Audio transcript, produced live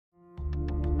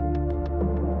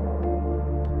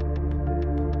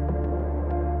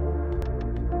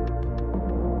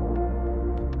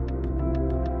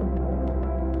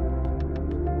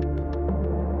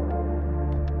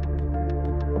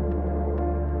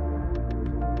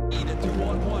Needed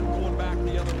 2-on-1 going back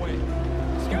the other way.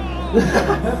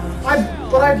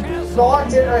 But I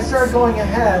logged it and I started going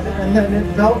ahead and then it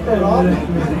velcroed off of me.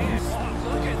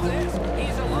 Look at this.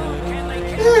 He's alone. Can they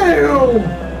catch him? Ew!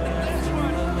 This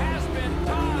one has been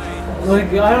tied. Like,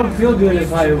 I don't feel good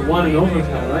if I won an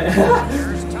overtime, right?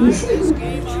 There's time this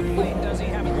game up late. Does he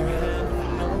have it?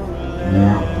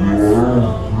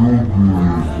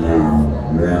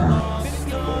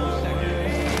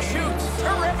 Shoots.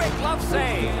 Terrific glove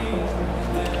save.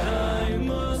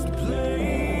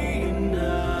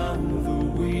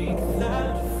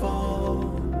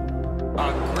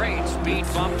 A great speed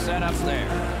bump set up there.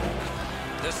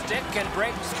 The stick can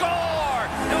break. Score!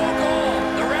 No goal.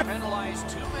 The ref penalized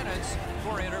 2 minutes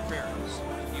for interference.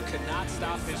 You cannot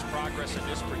stop his progress in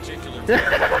this particular game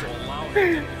to allow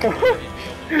him to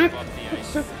move up the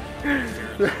ice.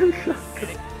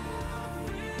 Interference.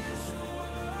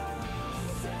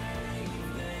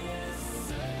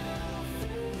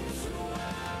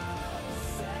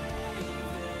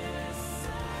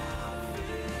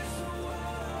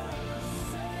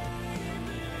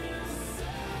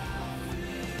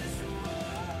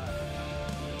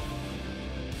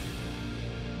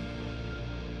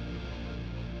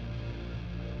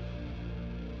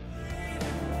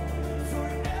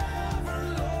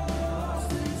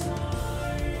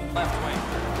 Left wing.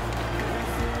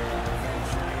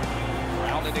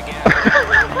 Rounded again.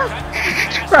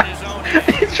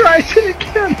 He tries it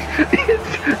again.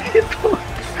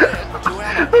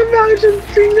 Imagine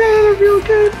seeing that, I feel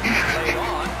good. Played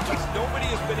on. Just nobody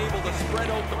has been able to spread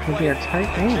out the It'll play be a tight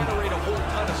game. generate a whole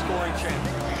ton of scoring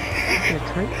chances. It's a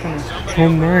tight game.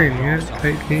 10-9, yeah,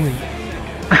 tight game.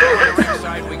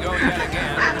 Side we go yet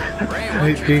again. Ray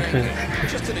Tight defense.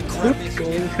 just an incredibly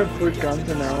Goalies have put guns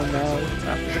in now.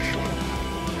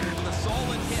 the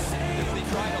solid hit as they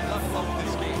try to level up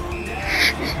this game.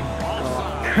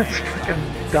 That's fucking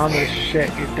dumb as shit,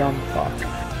 you dumb fuck.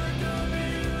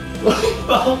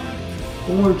 Well,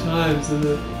 4 times and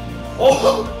then.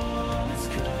 Oh!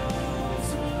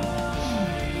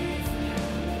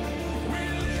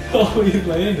 Oh, he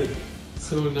landed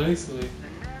so nicely.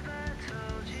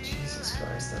 Jesus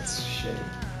Christ, that's shitty.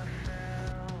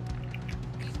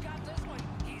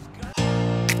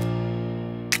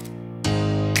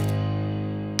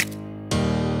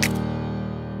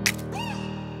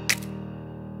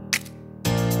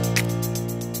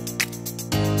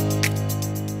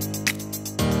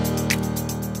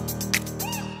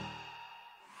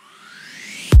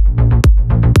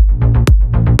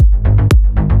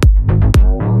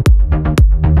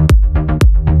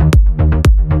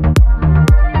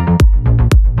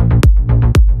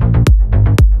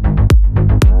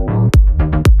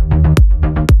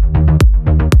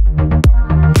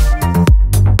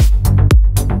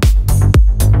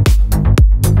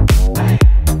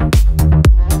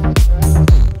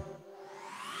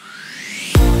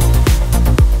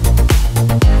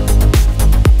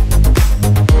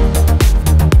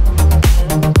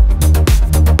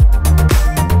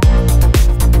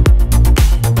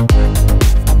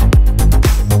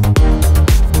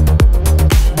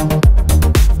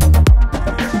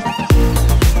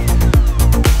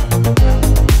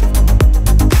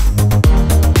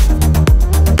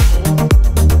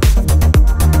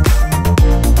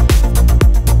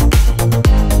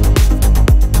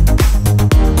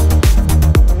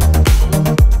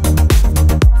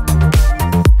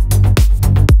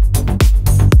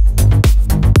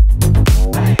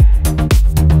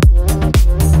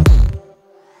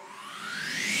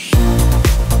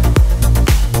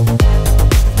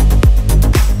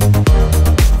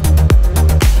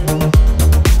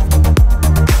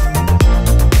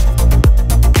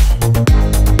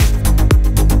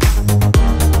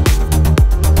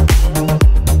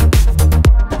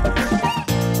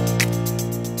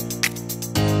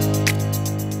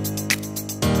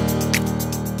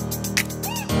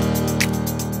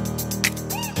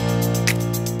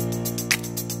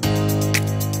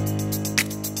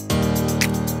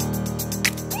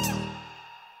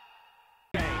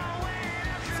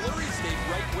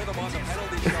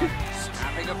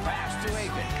 Snapping a pass to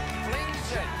Aiken.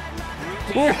 Flings it.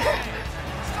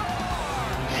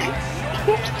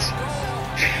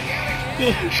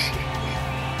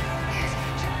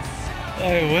 I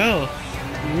will.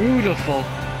 Beautiful.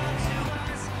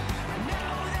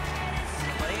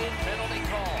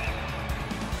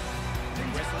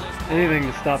 Anything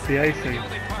to stop the icing.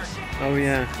 Oh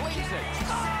yeah.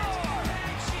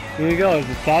 Here we go. Is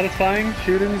it satisfying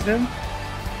shooting him?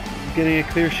 Getting a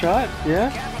clear shot?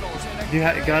 Yeah? If you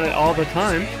got it all the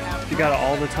time. If you got it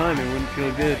all the time, it wouldn't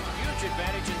feel good.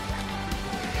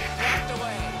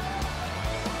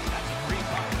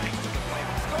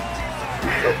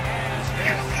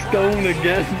 Stone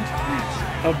again.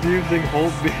 Abusing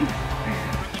Holtby.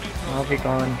 I'll be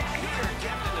gone.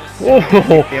 Oh.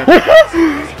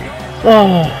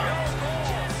 Oh.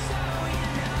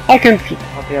 I can.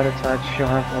 I'll be out of touch. You'll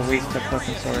have a week to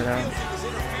fucking sort it out.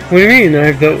 What do you mean?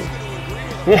 I have the.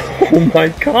 Oh my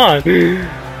god.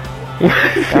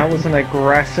 That was an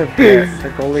aggressive hit. The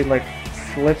goalie like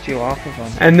flipped you off of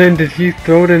him. And then did he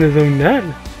throw it in his own net?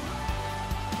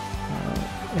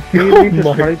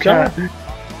 Oh my god.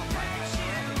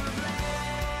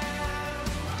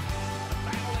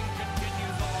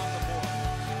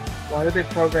 Why did they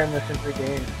program this into the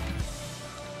game?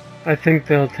 I think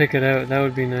they'll take it out. That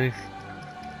would be nice.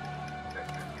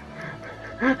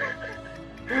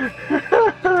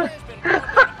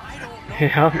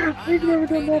 Yeah. We've never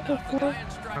done that before.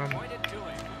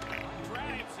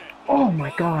 Oh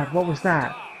my god, what was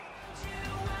that?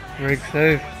 Rig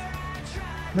save.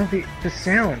 No, the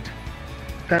sound.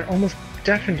 That almost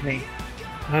deafened me.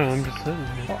 I don't know, I'm just sitting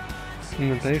here. In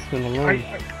the basement alone.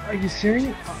 Are you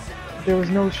serious? There was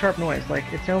no sharp noise. Like,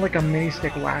 it sounded like a mini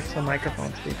stick waxed a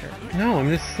microphone speaker. No, I'm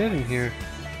just sitting here.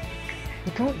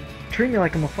 Well, don't treat me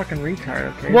like I'm a fucking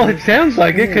retard, okay? Well, it sounds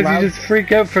like it because loud. you just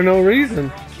freak out for no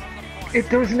reason.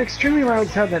 There was an extremely loud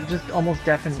sound that just almost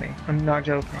deafened me. I'm not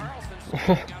joking.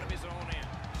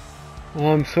 Well,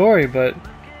 I'm sorry, but...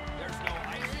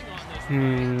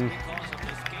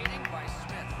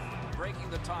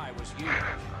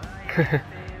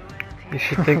 You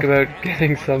should think about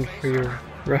getting some for your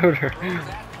router.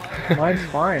 Mine's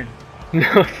fine. No,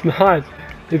 it's not.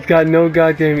 It's got no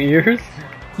goddamn ears.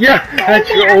 Yeah, that's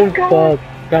your own fault.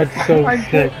 That's so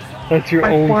sick. That's your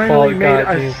own fault, finally made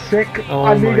goddamn. a sick. Oh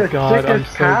I made my a god, I'm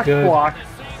sickest so pass good. block.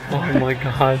 Oh my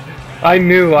god. I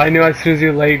knew as soon as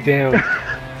you laid down.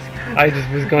 I just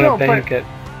was gonna No, bank but- it.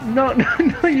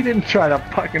 No, you didn't try to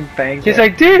fucking bank Yes, it. I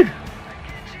did!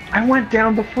 I went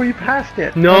down before you passed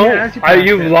it. No, As you passed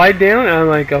you it. lied down, and I'm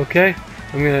like, okay,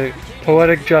 I'm gonna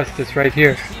poetic justice right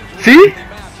here. See?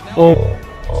 Oh.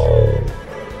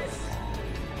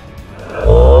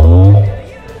 Oh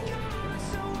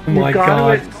my You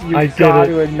god, I you got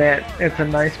did to it. admit, it's a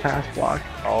nice pass block.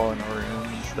 All in a room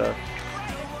and stuff.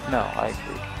 No, I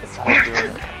agree. It's hard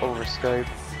doing it over Skype.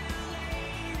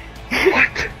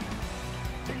 What?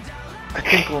 I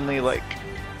think only like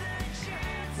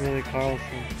Really, Carlson.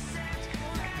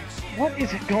 What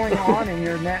is it going on in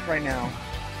your net right now?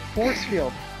 Force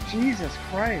field. Jesus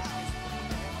Christ.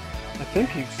 I think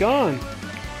he's gone.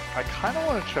 I kind of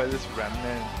want to try this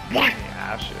remnant What? in the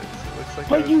ashes. It looks like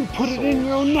But a you put it in soul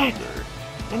your own net. sugar.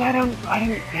 And I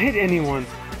didn't hit anyone.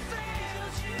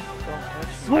 Don't touch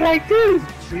me. What I did?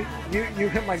 You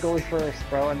hit my goalie first,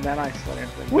 bro, and then I slid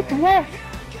into the With goal. what?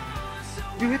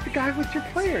 You hit the guy with your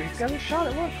player. He's got a shot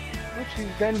at look. Look, he's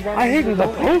then running I hit into in the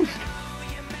goalie. post.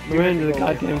 I You ran hit into the goalie.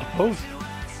 goddamn post.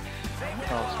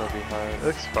 Oh, so it'll be hard. It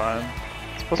looks fun.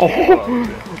 It's supposed to be fun, Oh,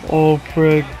 too. oh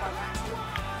frig.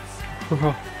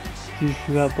 Do you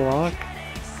see that block?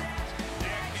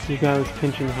 You guy was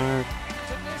pinching hard.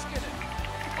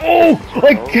 Oh!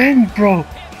 Again, bro!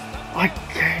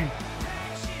 Again!